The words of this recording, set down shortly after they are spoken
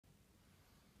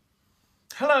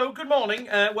Hello, good morning.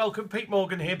 Welcome, Pete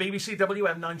Morgan here, BBC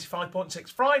WM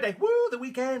 95.6. Friday, woo, the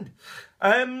weekend.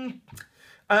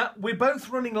 We're both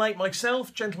running late.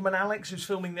 Myself, gentleman Alex, who's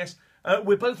filming this,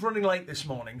 we're both running late this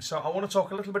morning. So I want to talk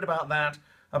a little bit about that,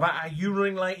 about how you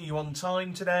running late. Are you on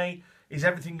time today? Is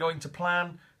everything going to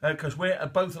plan? Because we're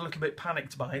both a little bit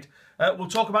panicked by it. We'll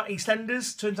talk about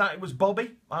EastEnders. Turns out it was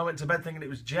Bobby. I went to bed thinking it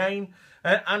was Jane.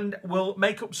 And we'll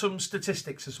make up some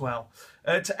statistics as well.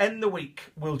 To end the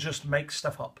week, we'll just make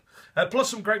stuff up. Plus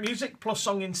some great music, plus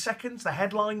Song in Seconds, the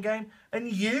headline game,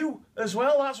 and you as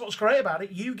well. That's what's great about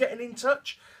it. You getting in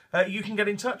touch. You can get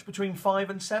in touch between 5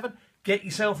 and 7. Get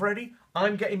yourself ready.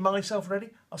 I'm getting myself ready.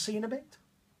 I'll see you in a bit.